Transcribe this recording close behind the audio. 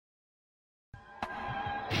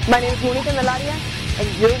My name is Monica Nelaria,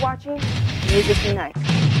 and you're watching Music Unite.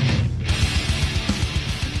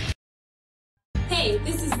 Hey,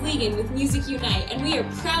 this is Legan with Music Unite, and we are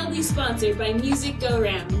proudly sponsored by Music Go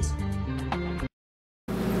Round.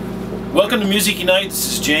 Welcome to Music Unite.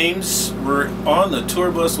 This is James. We're on the tour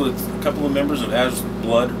bus with a couple of members of As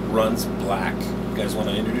Blood Runs Black. You guys want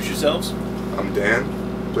to introduce yourselves? I'm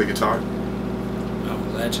Dan, play guitar.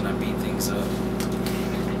 I'm Legend, I beat things up.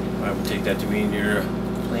 I would take that to mean you're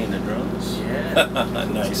playing the drums? Yeah.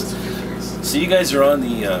 Nice. So you guys are on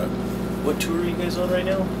the, what tour are you guys on right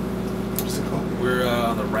now? What's it called? We're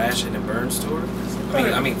on the Ration and Burns tour.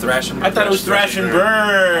 I mean Thrash and Burn. I thought it was Thrash and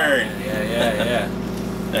Burn! Yeah.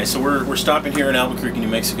 Nice, so we're stopping here in Albuquerque, New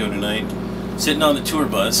Mexico tonight, sitting on the tour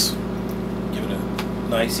bus, giving a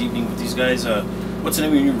nice evening with these guys. What's the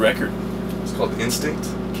name of your new record? It's called Instinct.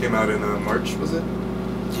 Came out in March, was it?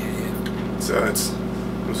 Yeah. So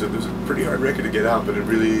it was a pretty hard record to get out, but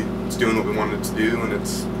it's doing what we wanted it to do, and it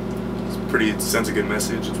sends a good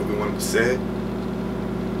message. It's what we wanted to say.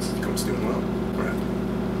 It's doing well.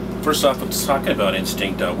 Right. First off, let's talk about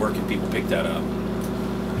Instinct. Where can people pick that up?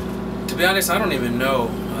 To be honest, I don't even know.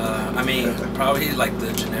 I mean, probably like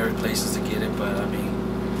the generic places to get it, but I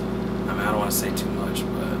don't want to say too much,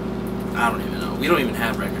 but I don't even know. We don't even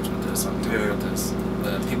have records with this. I'm doing with this.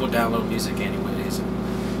 People download music anyways,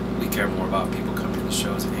 and we care more about people coming to the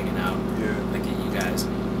shows and hanging out. Yeah. Like you guys,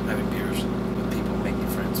 having beers with people, making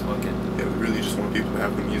friends, fuck it. Yeah, we really just want people to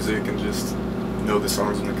have the music and just know the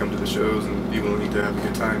songs when they come to the shows and be willing to have a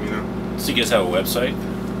good time, you know? So you guys have a website?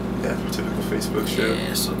 Yeah, typical Facebook show.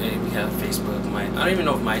 Yeah, so we have Facebook. I don't even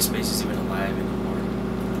know if MySpace is even alive anymore.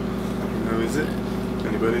 I don't know, is it?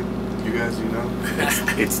 Anybody? You guys, you know?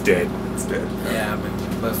 It's dead. It's dead. Yeah,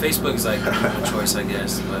 but Facebook is like my choice, I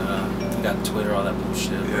guess. But we got Twitter, all that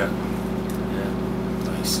bullshit. Yeah.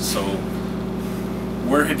 Nice. So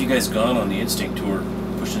where have you guys gone on the Instinct tour,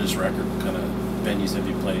 pushing this record? What kind of venues have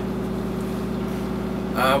you played?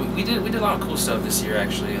 We did a lot of cool stuff this year,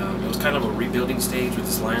 actually. It was kind of a rebuilding stage with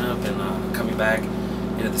this lineup and coming back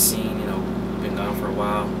into the scene. You know, been gone for a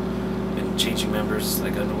while, been changing members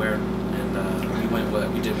like underwear, and we went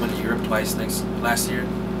to Europe twice last year.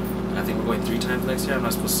 I think we're going 3 times next year. I'm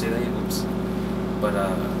not supposed to say that. Oops. But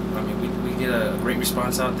I mean, we get a great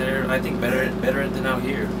response out there. I think better than out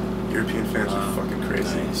here. European fans are fucking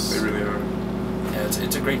crazy. Nice. They really are. Yeah,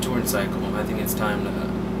 it's a great touring cycle. I think it's time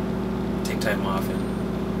to take time off and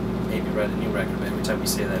maybe write a new record, but every time we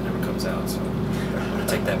say that, it never comes out, so I'm going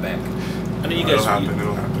to take that back. I know you guys.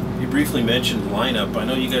 It'll happen. You briefly mentioned lineup. I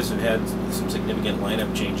know you guys have had some significant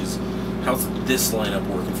lineup changes. How's this lineup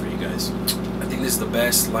working for you guys? I think this is the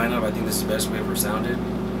best lineup. I think this is the best we ever sounded.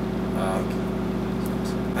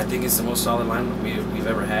 I think it's the most solid lineup we've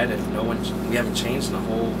ever had, and we haven't changed in a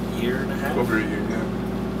whole year and a half. Over a year, yeah.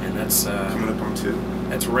 And that's coming up on 2.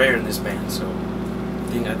 That's rare in this band, so I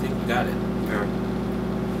think we got it. Yeah.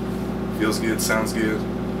 Feels good, sounds good.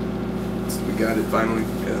 We got it finally.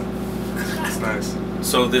 Yeah, it's nice.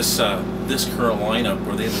 So this current lineup,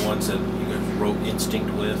 were they the ones that you guys wrote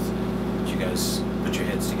Instinct with? Did you guys put your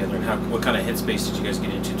heads together, and what kind of headspace did you guys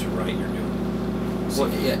get into to write your new? Well,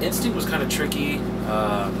 yeah, Instinct was kind of tricky.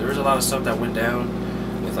 There was a lot of stuff that went down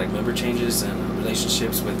with like member changes and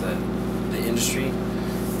relationships with the industry,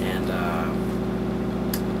 and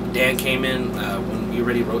Dan came in when we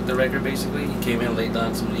already wrote the record. Basically, he came in, laid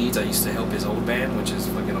down some leads. I used to help his old band, which is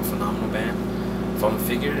fucking a phenomenal band, Fallen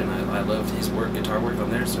Figure, and I loved his guitar work on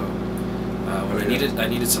there. So when I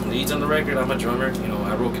needed some leads on the record, I'm a drummer. You know,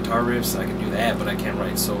 I wrote guitar riffs. I can do that, but I can't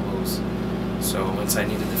write solos. So once I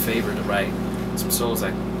needed the favor to write some solos,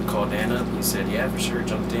 I called Dan up. He said, "Yeah, for sure."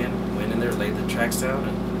 Jumped in, went in there, laid the tracks down,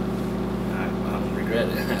 and I don't regret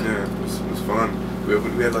it. Yeah, it was fun. We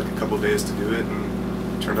had like a couple days to do it, and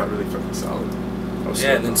it turned out really fucking solid.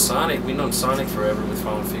 Yeah, and then Sonic, we've known Sonic forever with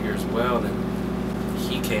Fallen Figure as well. And then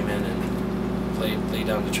he came in and laid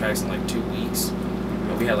down the tracks in like 2 weeks.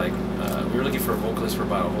 And we had like we were looking for a vocalist for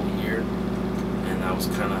about a whole year, and that was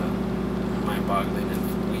kind of mind-boggling.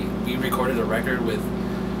 And we recorded a record with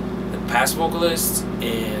the past vocalist,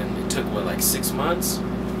 and it took like 6 months.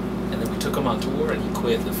 And then we took him on tour, and he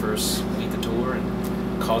quit the first week of tour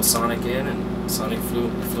and called Sonic in, and Sonic flew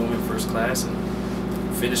him in first class and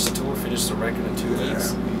finished the tour, finished the record in 2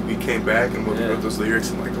 weeks. We came back and we wrote those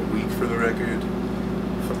lyrics in like a week for the record.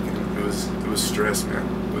 Fucking, it was stress, man.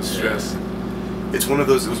 It was stress. It was one of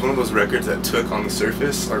those records that took on the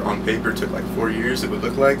surface, or on paper, took like 4 years, it would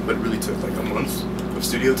look like, but it really took like a month of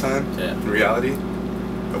studio time in reality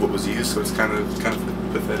of what was used. So it's kind of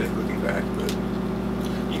pathetic looking back. But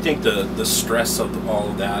You think the stress of all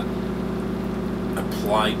of that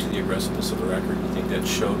apply to the aggressiveness of the record? You think that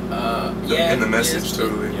showed? Yeah. In the message, yes,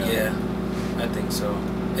 totally. Yeah, I think so.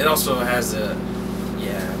 It also has a,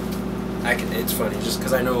 it's funny just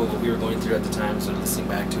because I know what we were going through at the time, so listening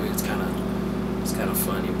back to it, it's kind of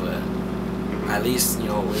funny. But at least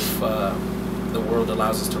if the world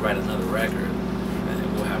allows us to write another record,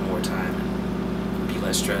 and we'll have more time and be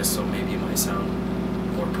less stressed. So maybe it might sound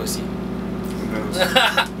more pussy. Who knows?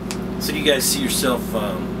 So do you guys see yourself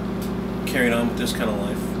carrying on with this kind of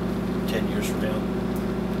life 10 years from now?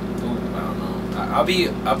 Ooh, I don't know.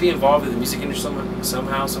 I'll be involved in the music industry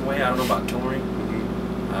somehow, some way. I don't know about touring.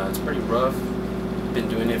 It's pretty rough. Been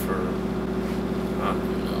doing it for, I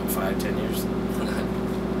don't know, 5-10 years,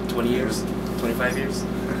 20 years, 25 years.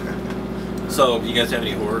 So you guys have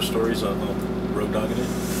any horror stories on road dogging it?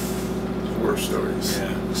 Horror stories.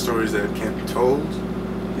 Yeah. Stories that can't be told.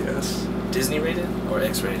 Yes. Disney rated or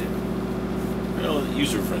X rated?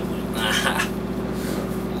 User friendly.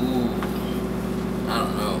 Ooh, I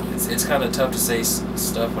don't know. It's kind of tough to say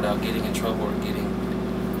stuff without getting in trouble or getting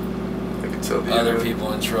Tell the, other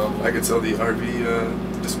people in trouble. I could tell the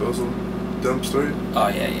RV disposal dump story. Oh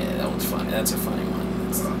yeah, that one's funny. That's a funny one.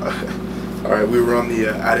 All right, we were on the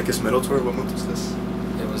Atticus Metal Tour. What month was this?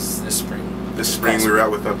 It was this spring. This spring we were out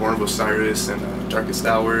with Born of Osiris and Darkest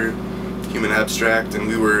Hour, Human Abstract, and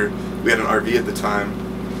we had an RV at the time,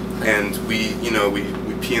 and we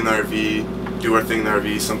pee in the RV, do our thing in the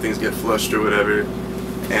RV. Some things get flushed or whatever,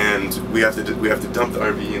 and we have to dump the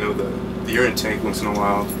RV, the urine tank once in a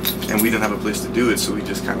while, and we didn't have a place to do it, so we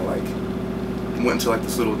just kind of like went into like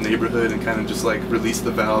this little neighborhood and kind of just like released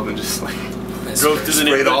the valve and just like Drove through the sprayed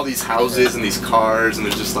neighborhood. all these houses and these cars, and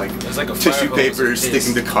there's just like, It was like a tissue fire hose paper with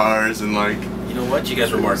sticking to piss. cars and like. You know what? You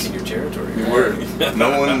guys were marking your territory. We were.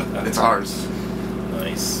 No one. It's ours.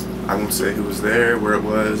 Nice. I won't say who was there, where it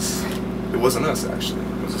was. It wasn't us actually.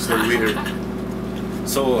 It was just a leader.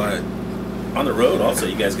 So on the road, also,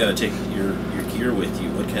 you guys got to take your gear with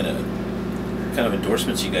you. What kind of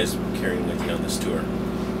endorsements you guys carrying with you on this tour?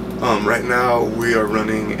 Right now we are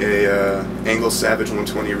running a Angle Savage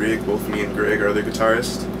 120 rig. Both me and Greg, our other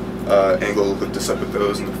guitarist. Angle hooked us up with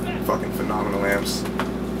those and the fucking phenomenal amps.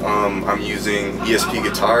 I'm using ESP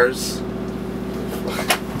guitars.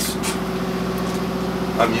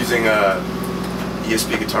 I'm using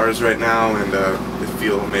ESP guitars right now, and they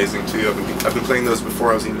feel amazing too. I've been playing those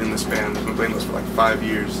before I was even in this band. I've been playing those for like 5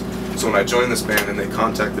 years. So when I joined this band and they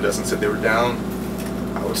contacted us and said they were down,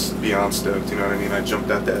 I was beyond stoked, you know what I mean? I jumped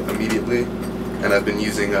at that immediately. And I've been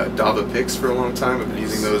using Dava picks for a long time. I've been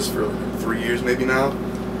using those for 3 years maybe now.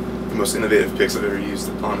 The most innovative picks I've ever used,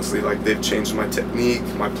 honestly. Like, they've changed my technique,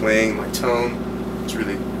 my playing, my tone. It's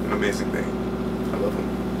really an amazing thing. I love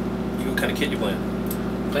them. What kind of kit you playing?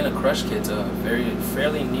 I'm playing a Crush Kid's a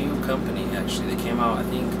fairly new company actually. They came out I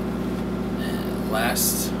think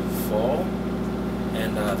last fall.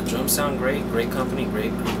 And the drums sound great company,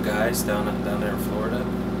 great group of guys down there in Florida.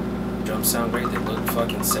 Drums sound great, they look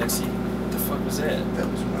fucking sexy. What the fuck was that? That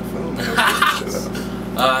was my phone. Shut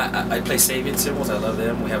up. I play Sabian cymbals, I love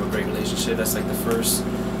them. We have a great relationship. That's like the first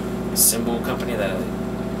cymbal company that I,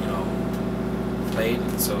 played.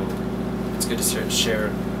 So it's good to share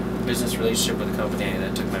a business relationship with a company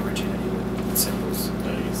that took my virginity with cymbals.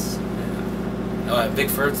 Nice. Yeah. Vic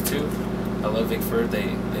Firth too. I love Vic Firth. They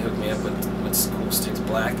hooked me up with cool sticks,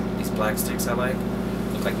 these black sticks I like.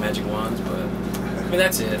 Look like magic wands, but I mean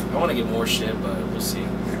that's it. I want to get more shit, but we'll see.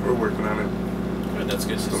 Yeah, we're working on it. Good, that's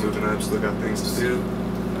good. Still moving up, still got things to do.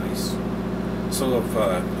 Nice. So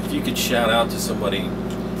if you could shout out to somebody,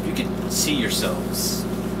 if you could see yourselves,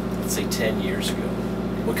 let's say 10 years ago,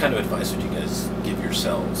 what kind of advice would you guys give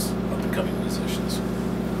yourselves up and coming musicians?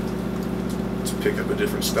 To pick up a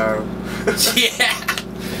different style. Yeah.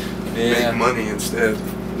 Make money instead.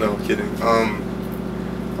 No, I'm kidding.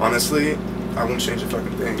 Honestly, I won't change a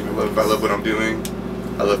fucking thing. I love what I'm doing.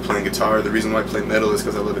 I love playing guitar. The reason why I play metal is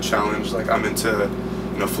because I love a challenge. Like, I'm into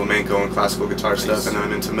flamenco and classical guitar stuff, and then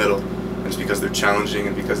I'm into metal. And it's because they're challenging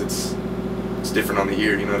and because it's different on the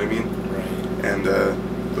ear, you know what I mean? Right. And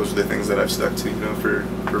those are the things that I've stuck to, for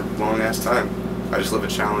long ass time. I just love a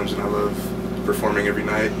challenge, and I love performing every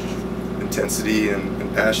night. Intensity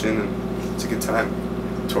and passion, and it's a good time.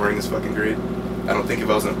 Touring is fucking great. I don't think if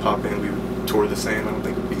I was in a pop band we would tour the same. I don't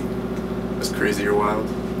think it would be as crazy or wild,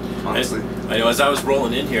 honestly. I know as I was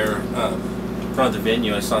rolling in here in front of the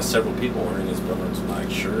venue, I saw several people wearing his Billboard's black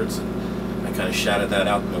shirts, and I kind of shouted that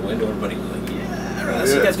out in the window. Everybody was like, yeah, right.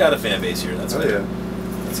 So you guys got a fan base here. That's good.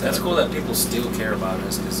 Yeah. That's cool that people still care about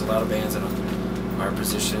us, because a lot of bands in our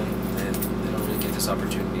position, and they don't really get this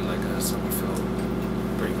opportunity like us, so we feel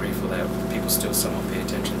pretty grateful that people still somewhat pay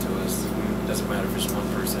attention to us. It doesn't matter if it's one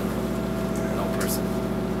person or no person. comparison.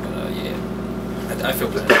 But yeah, I feel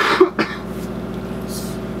bad.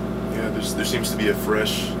 Yeah, there seems to be a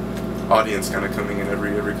fresh audience kind of coming in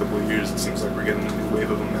every couple of years. It seems like we're getting a new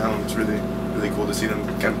wave of them now, and it's really cool to see them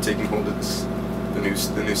kind of taking hold of the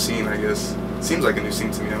new scene. I guess it seems like a new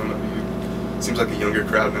scene to me. I don't know. It seems like a younger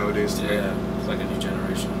crowd nowadays. To me. It's like a new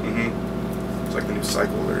generation. Mm-hmm. It's like the new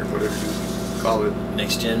cycle or whatever you call it.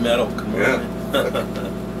 Next gen metal. Come on. Yeah.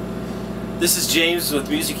 This is James with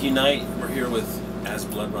Music Unite. We're here with As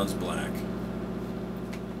Blood Runs Black.